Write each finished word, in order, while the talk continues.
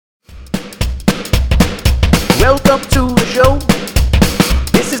welcome to the show.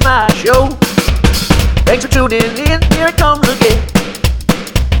 This is my show. Thanks for tuning in. Here it comes again.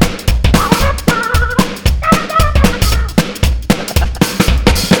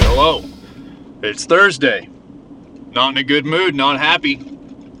 Hello. It's Thursday. Not in a good mood, not happy.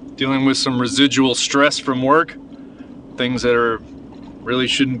 Dealing with some residual stress from work. Things that really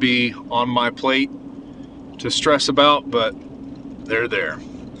shouldn't be on my plate to stress about, but they're there.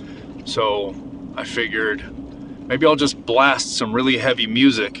 So I figured maybe I'll just blast some really heavy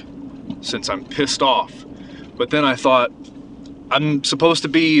music since I'm pissed off. But then I thought I'm supposed to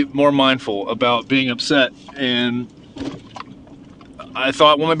be more mindful about being upset, and I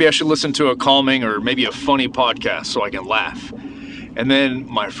thought, well, maybe I should listen to a calming or maybe a funny podcast so I can laugh. And then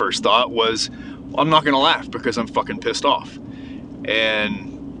my first thought was, I'm not going to laugh because I'm fucking pissed off.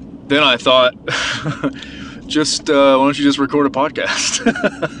 And then I thought, why don't you just record a podcast?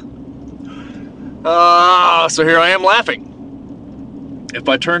 So here I am laughing. If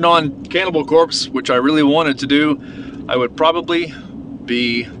I turned on Cannibal Corpse, which I really wanted to do, I would probably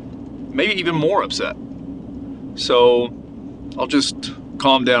be maybe even more upset. So I'll just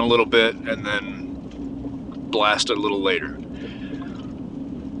calm down a little bit and then blast it a little later.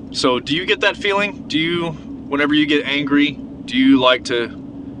 So do you get that feeling? Whenever you get angry, do you like to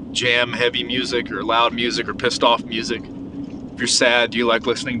jam heavy music or loud music or pissed off music? If you're sad, do you like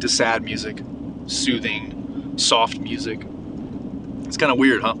listening to sad music? Soothing, soft music? It's kind of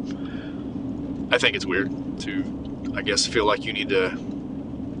weird, huh? I think it's weird to, I guess, feel like you need to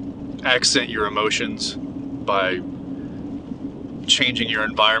accent your emotions by changing your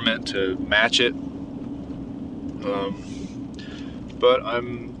environment to match it. But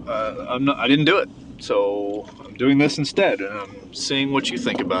I didn't do it. So I'm doing this instead, and I'm seeing what you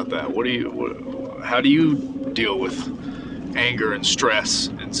think about that. How do you deal with anger and stress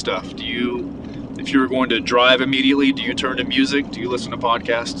and stuff? If you're going to drive immediately, do you turn to music? Do you listen to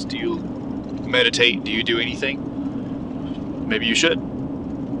podcasts? Do you meditate? Do you do anything? Maybe you should.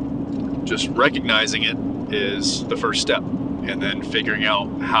 Just recognizing it is the first step, and then figuring out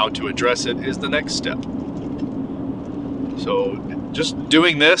how to address it is the next step. So just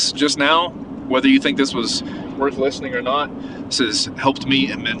doing this just now, whether you think this was worth listening or not, this has helped me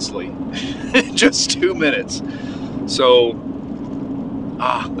immensely. Just 2 minutes. So,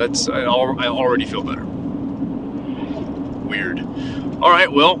 I already feel better. Weird. All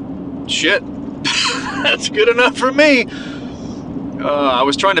right, well, shit. That's good enough for me. I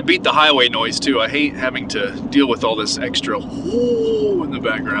was trying to beat the highway noise too. I hate having to deal with all this extra whoo in the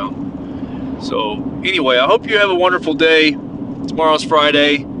background. So anyway, I hope you have a wonderful day. Tomorrow's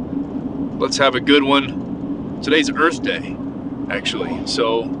Friday. Let's have a good one. Today's Earth Day, actually.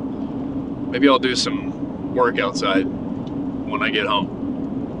 So maybe I'll do some work outside when I get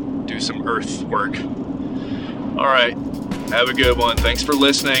home. Do some earth work. All right. Have a good one. Thanks for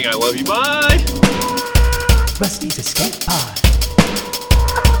listening. I love you. Bye. Rusty's Escape Pod.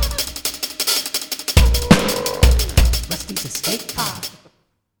 Rusty's Escape Pod.